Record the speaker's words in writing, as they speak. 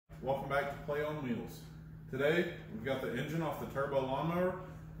welcome back to Play on Wheels. Today we've got the engine off the turbo lawnmower,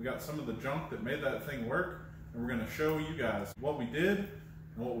 we got some of the junk that made that thing work, and we're going to show you guys what we did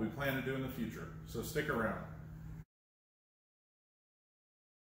and what we plan to do in the future. So stick around.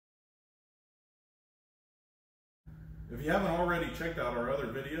 If you haven't already checked out our other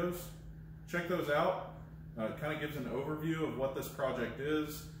videos, check those out. It kind of gives an overview of what this project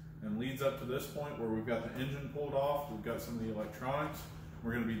is and leads up to this point where we've got the engine pulled off, we've got some of the electronics.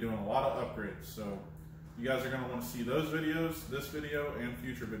 We're going to be doing a lot of upgrades, so you guys are going to want to see those videos, this video, and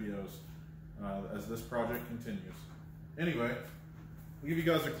future videos as this project continues. Anyway, I'll give you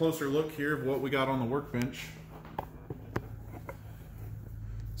guys a closer look here of what we got on the workbench.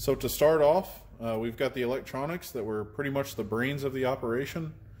 So to start off, we've got the electronics that were pretty much the brains of the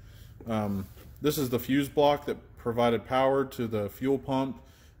operation. This is the fuse block that provided power to the fuel pump,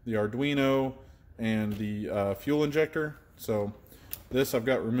 the Arduino, and the fuel injector. So this I've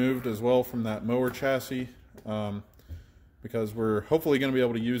got removed as well from that mower chassis because we're hopefully going to be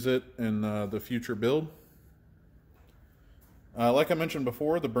able to use it in the future build. Like I mentioned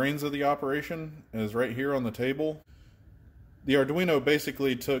before, the brains of the operation is right here on the table. The Arduino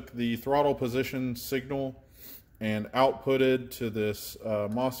basically took the throttle position signal and outputted to this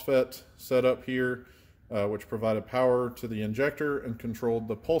MOSFET setup here, which provided power to the injector and controlled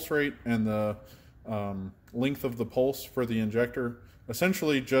the pulse rate and the length of the pulse for the injector.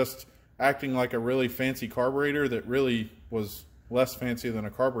 Essentially just acting like a really fancy carburetor that really was less fancy than a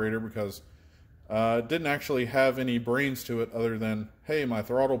carburetor because it didn't actually have any brains to it other than, hey, my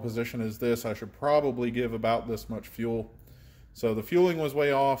throttle position is this, I should probably give about this much fuel. So the fueling was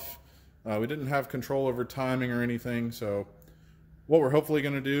way off. We didn't have control over timing or anything, so what we're hopefully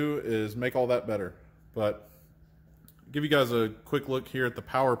going to do is make all that better. But give you guys a quick look here at the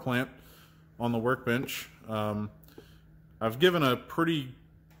power plant on the workbench. I've given a pretty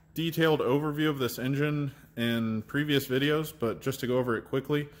detailed overview of this engine in previous videos, but just to go over it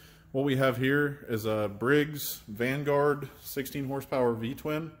quickly, what we have here is a Briggs Vanguard 16 horsepower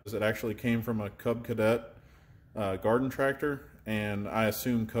vtwin. It actually came from a Cub Cadet garden tractor, and I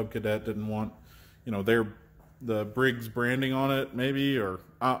assume Cub Cadet didn't want, you know, the Briggs branding on it, maybe, or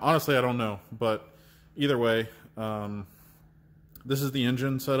honestly I don't know, but either way, this is the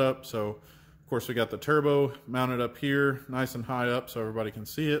engine setup. So of course we got the turbo mounted up here nice and high up so everybody can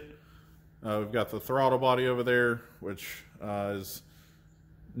see it. We've got the throttle body over there, which is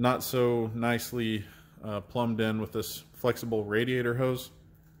not so nicely plumbed in with this flexible radiator hose,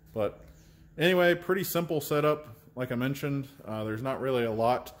 but anyway, pretty simple setup. Like I mentioned, there's not really a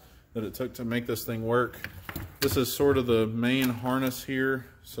lot that it took to make this thing work. This is sort of the main harness here.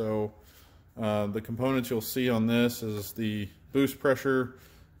 So the components you'll see on this is the boost pressure,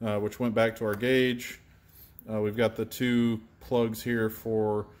 which went back to our gauge. We've got the two plugs here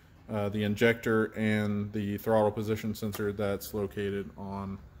for the injector and the throttle position sensor that's located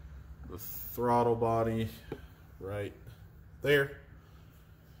on the throttle body right there.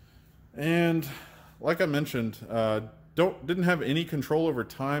 And like I mentioned, didn't have any control over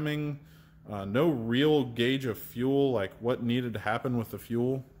timing, no real gauge of fuel, like what needed to happen with the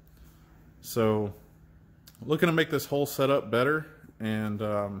fuel. So looking to make this whole setup better, and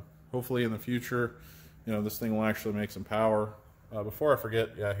hopefully in the future, you know, this thing will actually make some power. Before I forget,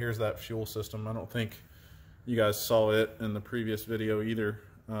 yeah, here's that fuel system. I don't think you guys saw it in the previous video either.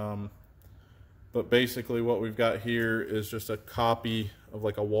 But basically what we've got here is just a copy of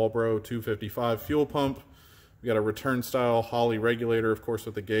like a Walbro 255 fuel pump. We got a return style Holley regulator, of course,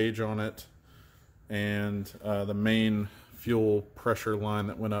 with a gauge on it, and the main fuel pressure line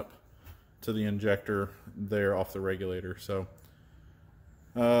that went up to the injector there off the regulator. So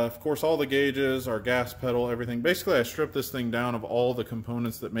of course all the gauges, our gas pedal, everything. Basically I stripped this thing down of all the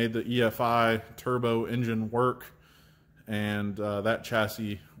components that made the EFI turbo engine work, and that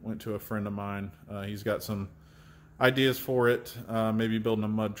chassis went to a friend of mine. He's got some ideas for it, maybe building a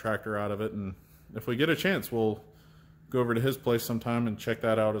mud tractor out of it, and if we get a chance we'll go over to his place sometime and check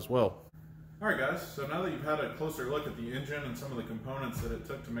that out as well. Alright guys, so now that you've had a closer look at the engine and some of the components that it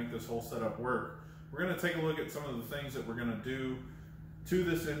took to make this whole setup work, we're going to take a look at some of the things that we're going to do to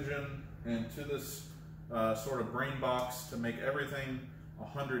this engine and to this sort of brain box to make everything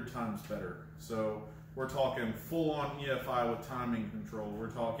 100 times better. So we're talking full-on EFI with timing control.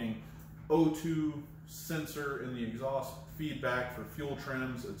 We're talking O2 sensor in the exhaust, feedback for fuel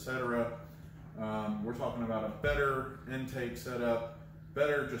trims, etc. We're talking about a better intake setup,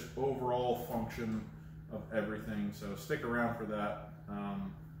 better just overall function of everything. So stick around for that.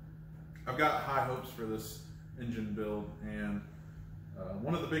 I've got high hopes for this engine build, and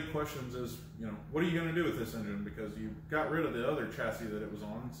One of the big questions is, what are you going to do with this engine? Because you got rid of the other chassis that it was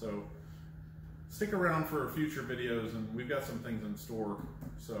on. So stick around for future videos, and we've got some things in store.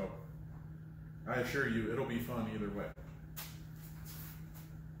 So I assure you, it'll be fun either way.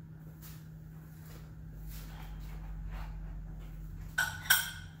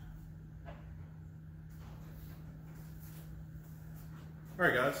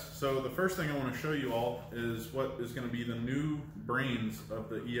 Alright guys, so the first thing I want to show you all is what is going to be the new brains of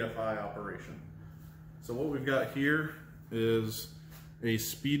the EFI operation. So what we've got here is a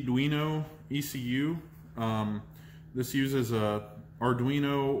Speeduino ECU. This uses a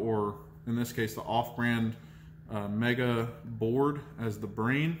Arduino, or in this case the off-brand Mega board as the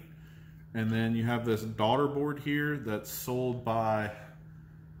brain. And then you have this daughter board here that's sold by,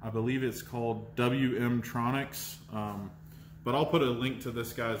 I believe it's called WM-Tronics. But I'll put a link to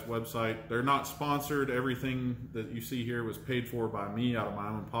this guy's website. They're not sponsored. Everything that you see here was paid for by me out of my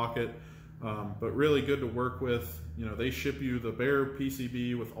own pocket. But really good to work with. They ship you the bare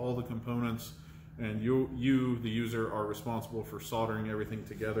PCB with all the components, and you, the user, are responsible for soldering everything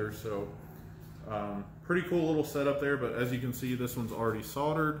together. So pretty cool little setup there. But as you can see, this one's already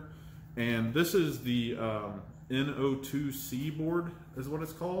soldered. And this is the NO2C board is what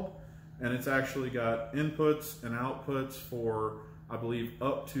it's called. And it's actually got inputs and outputs for, I believe,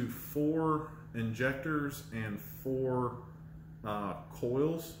 up to 4 injectors and 4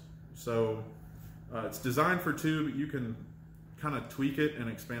 coils. So it's designed for 2, but you can kind of tweak it and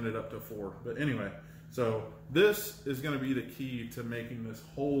expand it up to 4. But anyway, so this is going to be the key to making this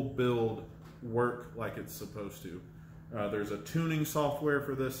whole build work like it's supposed to. There's a tuning software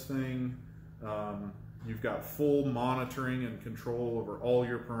for this thing. You've got full monitoring and control over all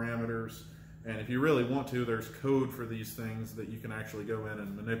your parameters. And if you really want to, there's code for these things that you can actually go in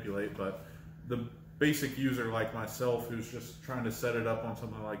and manipulate. But the basic user like myself, who's just trying to set it up on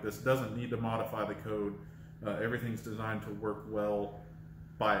something like this, doesn't need to modify the code. Everything's designed to work well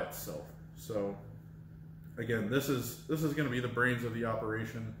by itself. So again, this is going to be the brains of the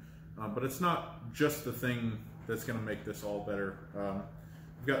operation. But it's not just the thing that's going to make this all better.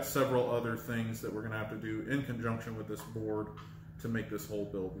 We've got several other things that we're going to have to do in conjunction with this board to make this whole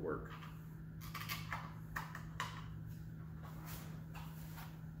build work.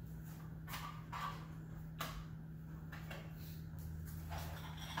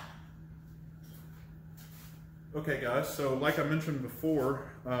 Okay guys, so like I mentioned before,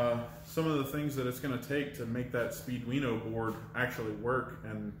 some of the things that it's going to take to make that Speeduino board actually work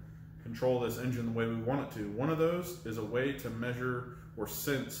and control this engine the way we want it to. One of those is a way to measure or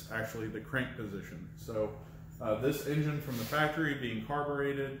sense actually the crank position. So this engine from the factory, being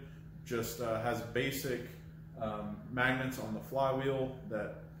carbureted, just has basic magnets on the flywheel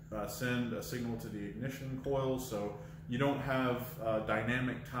that send a signal to the ignition coils. So you don't have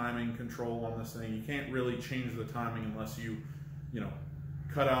dynamic timing control on this thing. You can't really change the timing unless you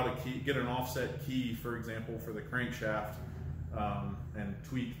cut out a key, get an offset key, for example, for the crankshaft, and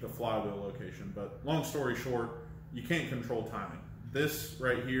tweak the flywheel location. But long story short, you can't control timing. This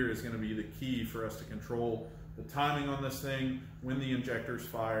right here is going to be the key for us to control the timing on this thing, when the injectors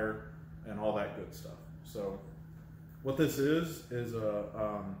fire, and all that good stuff. So what this is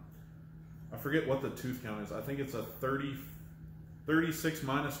a, I forget what the tooth count is. I think it's a 36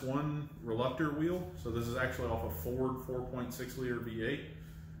 minus 1 reluctor wheel. So this is actually off a Ford 4.6 liter V8.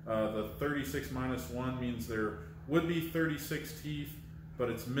 The 36 minus 1 means there would be 36 teeth, but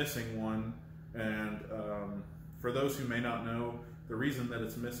it's missing one. And for those who may not know, the reason that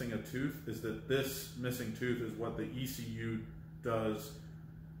it's missing a tooth is that this missing tooth is what the ECU does.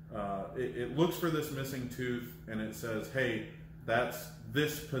 It looks for this missing tooth and it says, hey, that's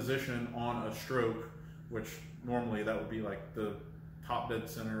this position on a stroke, which normally that would be like the top dead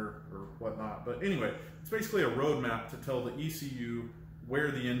center or whatnot. But anyway, it's basically a roadmap to tell the ECU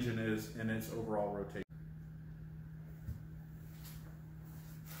where the engine is in its overall rotation.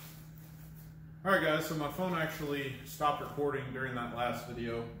 Alright guys, so my phone actually stopped recording during that last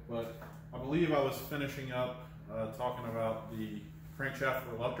video, but I believe I was finishing up talking about the crankshaft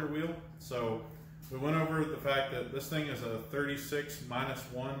reluctor wheel. So we went over the fact that this thing is a 36 minus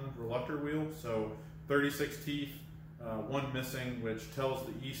 1 reluctor wheel, so 36 teeth, 1 missing, which tells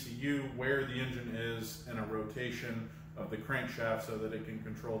the ECU where the engine is in a rotation of the crankshaft so that it can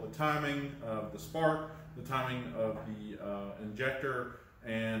control the timing of the spark, the timing of the injector,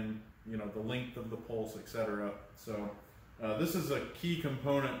 and the length of the pulse, etc. So this is a key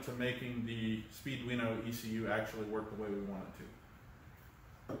component to making the Speeduino ECU actually work the way we want it to.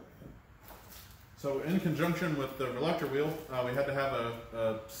 So in conjunction with the reluctor wheel, we had to have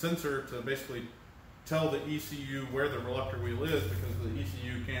a sensor to basically tell the ECU where the reluctor wheel is, because the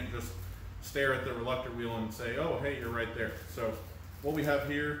ECU can't just stare at the reluctor wheel and say, oh, hey, you're right there. So what we have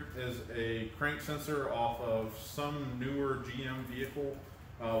here is a crank sensor off of some newer GM vehicle.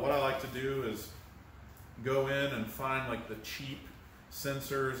 What I like to do is go in and find like the cheap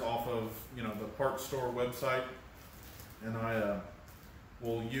sensors off of, you know, the parts store website, and I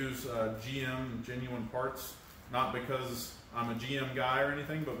will use GM genuine parts, not because I'm a GM guy or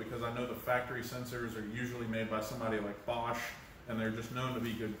anything, but because I know the factory sensors are usually made by somebody like Bosch, and they're just known to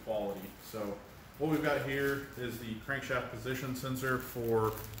be good quality. So what we've got here is the crankshaft position sensor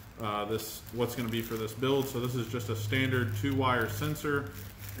for what's going to be for this build. So this is just a standard 2-wire sensor,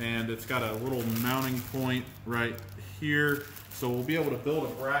 and it's got a little mounting point right here. So we'll be able to build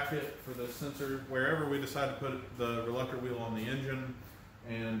a bracket for the sensor wherever we decide to put the reluctor wheel on the engine,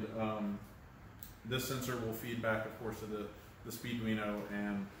 and this sensor will feed back, of course, to the Speeduino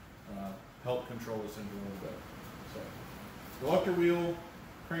and help control this engine a little bit. So reluctor wheel,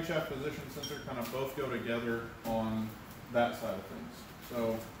 crankshaft position sensor kind of both go together on that side of things.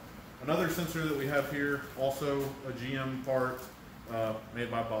 So another sensor that we have here, also a GM part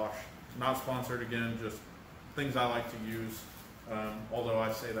made by Bosch. Not sponsored, again, just things I like to use. Although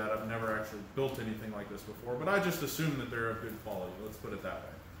I say that, I've never actually built anything like this before, but I just assume that they're of good quality. Let's put it that way.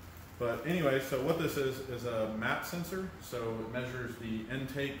 But anyway, so what this is a map sensor. So it measures the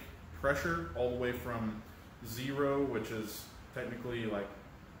intake pressure all the way from 0, which is technically like,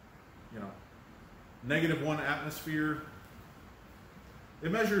 you know, -1 atmosphere.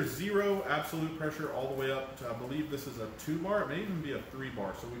 It measures 0 absolute pressure all the way up to, I believe this is a 2-bar, it may even be a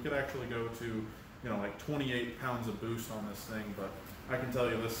 3-bar. So we could actually go to, you know, like 28 pounds of boost on this thing, but I can tell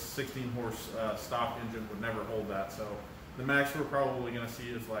you this 16 horse stock engine would never hold that. So the max we're probably going to see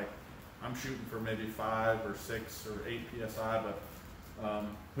is like, I'm shooting for maybe 5 or 6 or 8 PSI, but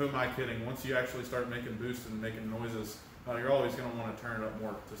who am I kidding? Once you actually start making boost and making noises, you're always going to want to turn it up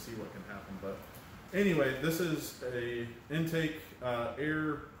more to see what can happen. But anyway, this is a intake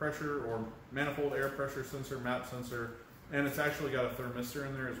air pressure or manifold air pressure sensor, map sensor, and it's actually got a thermistor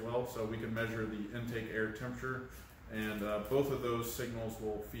in there as well, so we can measure the intake air temperature, and both of those signals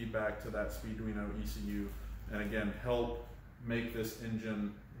will feed back to that Speeduino ECU, and again help make this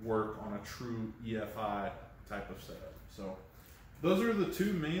engine work on a true EFI type of setup. So those are the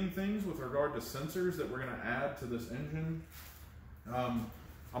two main things with regard to sensors that we're going to add to this engine.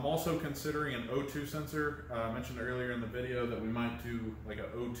 I'm also considering an O2 sensor. I mentioned earlier in the video that we might do like an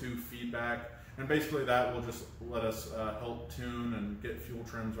O2 feedback, and basically that will just let us help tune and get fuel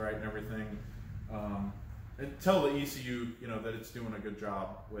trims right and everything, and tell the ECU, you know, that it's doing a good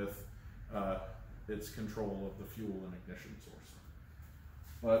job with its control of the fuel and ignition source.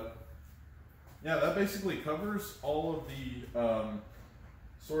 But yeah, that basically covers all of the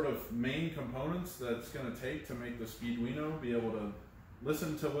sort of main components that it's going to take to make the Speeduino be able to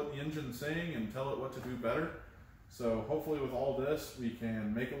listen to what the engine's saying and tell it what to do better. So hopefully with all this, we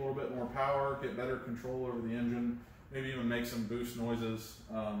can make a little bit more power, get better control over the engine, maybe even make some boost noises.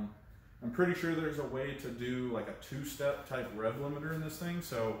 I'm pretty sure there's a way to do like a 2-step type rev limiter in this thing.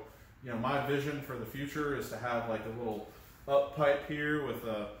 So, you know, my vision for the future is to have like a little up pipe here with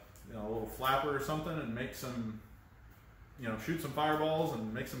a, you know, a little flapper or something, and make some, you know, shoot some fireballs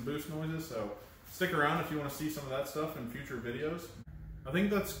and make some boost noises. So stick around if you want to see some of that stuff in future videos. I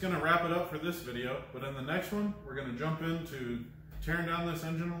think that's going to wrap it up for this video, but in the next one, we're going to jump into tearing down this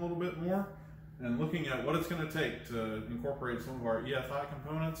engine a little bit more and looking at what it's going to take to incorporate some of our EFI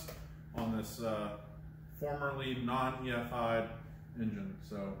components on this formerly non-EFI'd engine.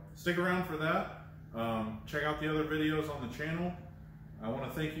 So stick around for that. Check out the other videos on the channel. I want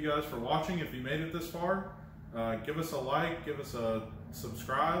to thank you guys for watching. If you made it this far, give us a like, give us a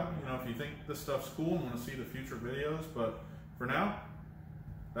subscribe, you know, if you think this stuff's cool and want to see the future videos. But for now,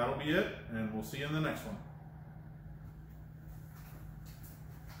 that'll be it, and we'll see you in the next one.